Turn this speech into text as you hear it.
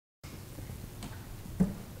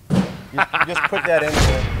You just put that in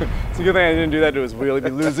there. It's a good thing I didn't do that to his wheel. He'd be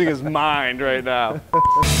losing his mind right now.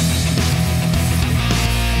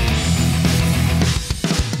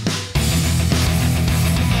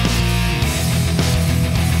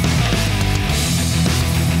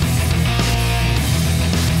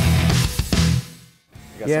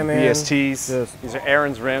 Got some BSTs. These are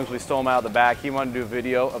Aaron's rims. We stole them out of the back. He wanted to do a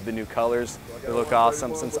video of the new colors. They look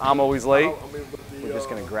awesome. Since I'm always late, we're just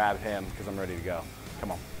going to grab him because I'm ready to go.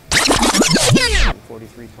 Come on.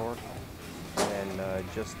 43 torque and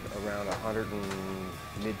just around 100 and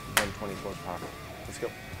mid-120 horsepower. Let's go.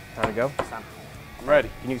 Time to go? Time. I'm ready.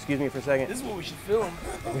 Can you excuse me for a second? This is what we should film.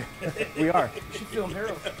 We are. We should film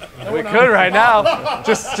Harold. We could right now.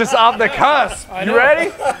 Just off the cusp. You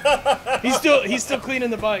ready? He's still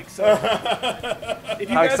cleaning the bike. So. If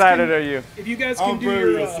you How excited are you? If you guys can do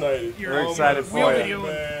your excited wheel for video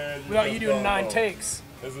without you doing 9 takes,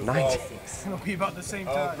 9 takes. it'll be about the same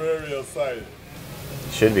time. I'm very excited.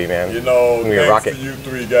 Should be, man. You know, thanks rocket. To you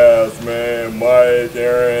 3 guys, man, Mike,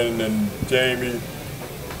 Aaron, and Jamie.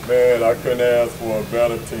 Man, I couldn't ask for a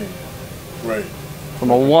better team. Great. From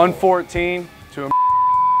a 114 to a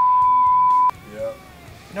Yeah.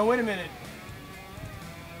 Now wait a minute.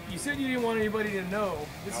 You said you didn't want anybody to know.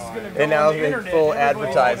 This is going to go And now on the it's internet. full Everybody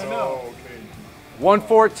advertising. will know. Oh, okay.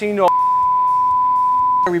 114 to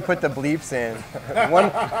a We put the bleeps in.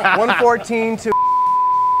 114 to.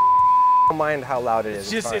 Don't mind how loud it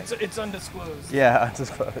is. It's just fine. it's undisclosed. Yeah,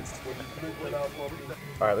 undisclosed.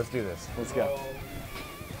 All right, let's do this. Let's go.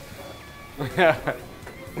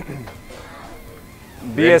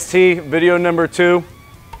 BST video number 2.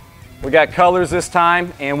 We got colors this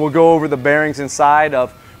time, and we'll go over the bearings inside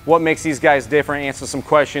of what makes these guys different, answer some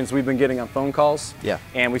questions we've been getting on phone calls. Yeah.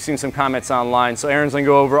 And we've seen some comments online. So Aaron's gonna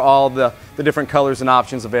go over all the different colors and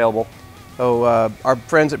options available. So our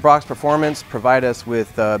friends at Brock's Performance provide us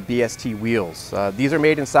with BST wheels. These are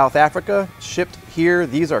made in South Africa, shipped here.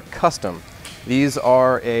 These are custom. These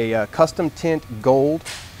are a custom tint gold.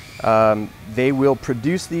 They will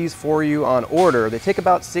produce these for you on order. They take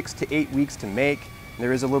about 6 to 8 weeks to make.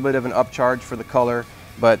 There is a little bit of an upcharge for the color,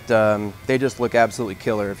 but they just look absolutely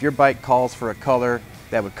killer. If your bike calls for a color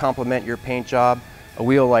that would complement your paint job, a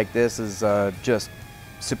wheel like this is just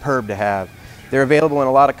superb to have. They're available in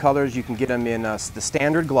a lot of colors. You can get them in the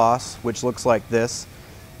standard gloss, which looks like this.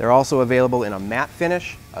 They're also available in a matte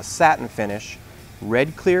finish, a satin finish,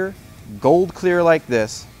 red clear, gold clear like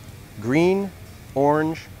this, green,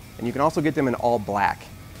 orange, and you can also get them in all black.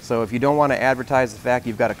 So if you don't want to advertise the fact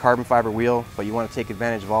you've got a carbon fiber wheel, but you want to take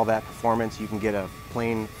advantage of all that performance, you can get a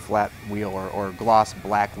plain flat wheel or gloss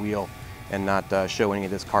black wheel and not show any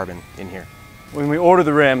of this carbon in here. When we order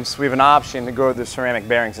the rims, we have an option to go the ceramic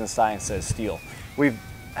bearings inside instead of steel. We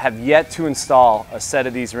have yet to install a set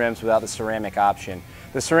of these rims without the ceramic option.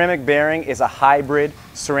 The ceramic bearing is a hybrid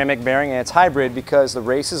ceramic bearing, and it's hybrid because the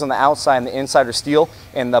races on the outside and the inside are steel,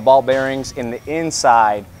 and the ball bearings in the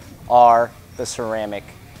inside are the ceramic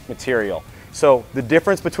material. So the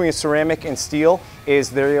difference between ceramic and steel is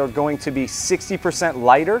they are going to be 60%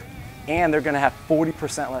 lighter, and they're going to have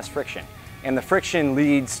 40% less friction. And the friction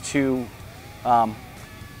leads to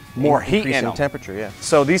more heat in them. Temperature, yeah.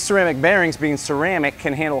 So these ceramic bearings, being ceramic,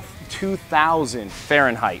 can handle 2,000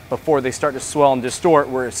 Fahrenheit before they start to swell and distort,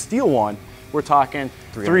 whereas steel one, we're talking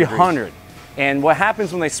 300. And what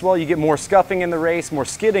happens when they swell, you get more scuffing in the race, more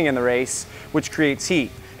skidding in the race, which creates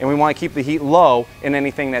heat. And we want to keep the heat low in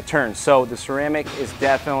anything that turns. So the ceramic is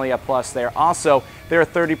definitely a plus there. Also, they're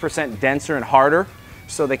 30% denser and harder,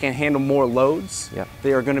 so they can handle more loads. Yep.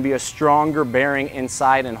 They are going to be a stronger bearing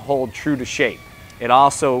inside and hold true to shape. It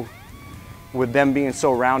also, with them being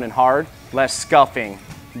so round and hard, less scuffing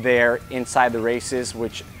there inside the races,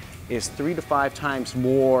 which is 3 to 5 times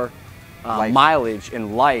more mileage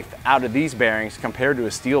and life out of these bearings compared to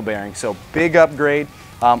a steel bearing. So big upgrade,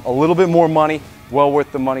 a little bit more money, well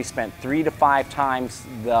worth the money spent. 3 to 5 times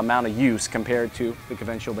the amount of use compared to the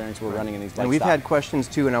conventional bearings we're running in these bikes. And we've had questions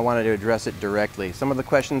too, and I wanted to address it directly. Some of the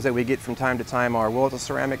questions that we get from time to time are, well, it's a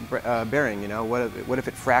ceramic bearing, you know, what if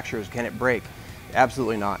it fractures, can it break?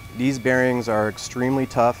 Absolutely not. These bearings are extremely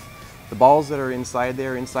tough. The balls that are inside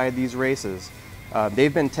there, inside these races,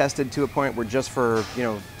 they've been tested to a point where just to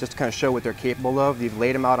kind of show what they're capable of, they've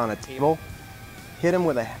laid them out on a table, hit them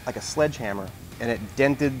with like a sledgehammer, and it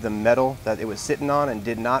dented the metal that it was sitting on and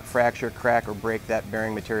did not fracture, crack, or break that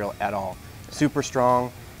bearing material at all. Super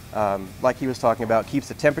strong, like he was talking about, keeps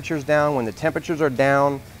the temperatures down. When the temperatures are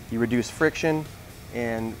down, you reduce friction,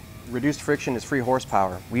 and reduced friction is free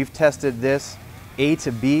horsepower. We've tested this A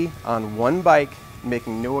to B on one bike,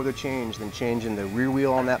 making no other change than changing the rear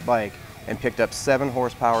wheel on that bike, and picked up 7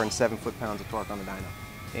 horsepower and 7 foot-pounds of torque on the dyno.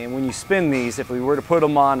 And when you spin these, if we were to put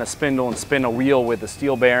them on a spindle and spin a wheel with the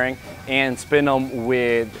steel bearing and spin them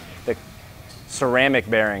with the ceramic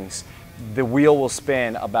bearings, the wheel will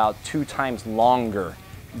spin about 2 times longer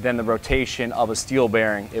than the rotation of a steel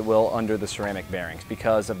bearing it will under the ceramic bearings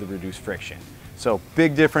because of the reduced friction. So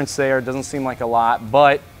big difference there. Doesn't seem like a lot,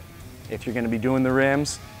 but if you're going to be doing the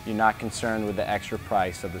rims, you're not concerned with the extra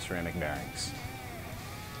price of the ceramic bearings.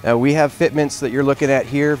 We have fitments that you're looking at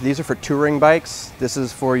here. These are for touring bikes. This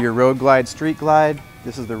is for your road glide, street glide.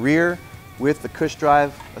 This is the rear with the cush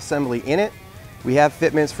drive assembly in it. We have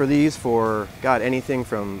fitments for these for, God, anything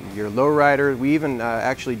from your lowrider. We even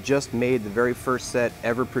actually just made the very first set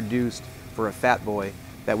ever produced for a Fat Boy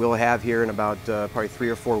that we'll have here in about probably 3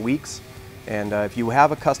 or 4 weeks. And if you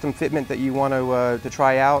have a custom fitment that you want to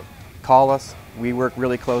try out, call us. We work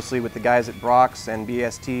really closely with the guys at Brock's and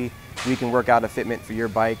BST. We can work out a fitment for your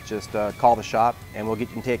bike. Just call the shop and we'll get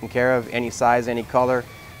you taken care of, any size, any color.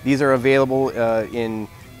 These are available in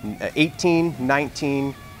 18,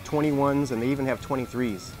 19, 21s, and they even have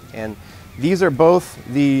 23s. And these are both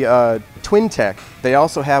the Twin Tech. They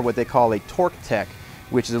also have what they call a Torque Tech,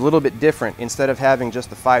 which is a little bit different. Instead of having just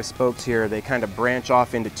the 5 spokes here, they kind of branch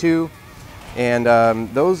off into 2. And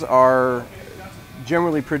those are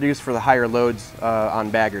generally produced for the higher loads on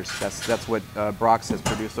baggers. That's what Brock's has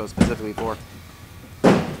produced those specifically for.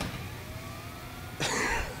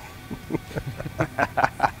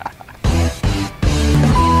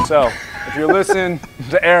 So, if you're listening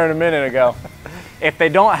to Aaron a minute ago, if they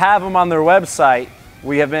don't have them on their website,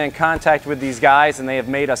 we have been in contact with these guys and they have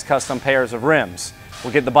made us custom pairs of rims.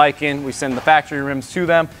 We'll get the bike in, we send the factory rims to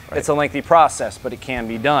them. Right. It's a lengthy process, but it can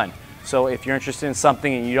be done. So if you're interested in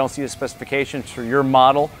something and you don't see the specifications for your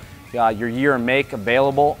model, your year and make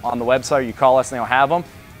available on the website, or you call us and they'll have them.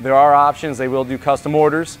 There are options. They will do custom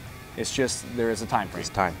orders. It's just there is a time frame. It's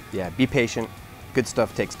time. Yeah, be patient. Good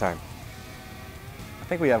stuff takes time. I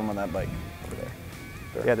think we have them on that bike over there.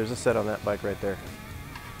 Sure. Yeah, there's a set on that bike right there.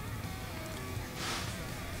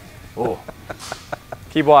 Oh.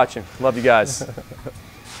 Keep watching. Love you guys.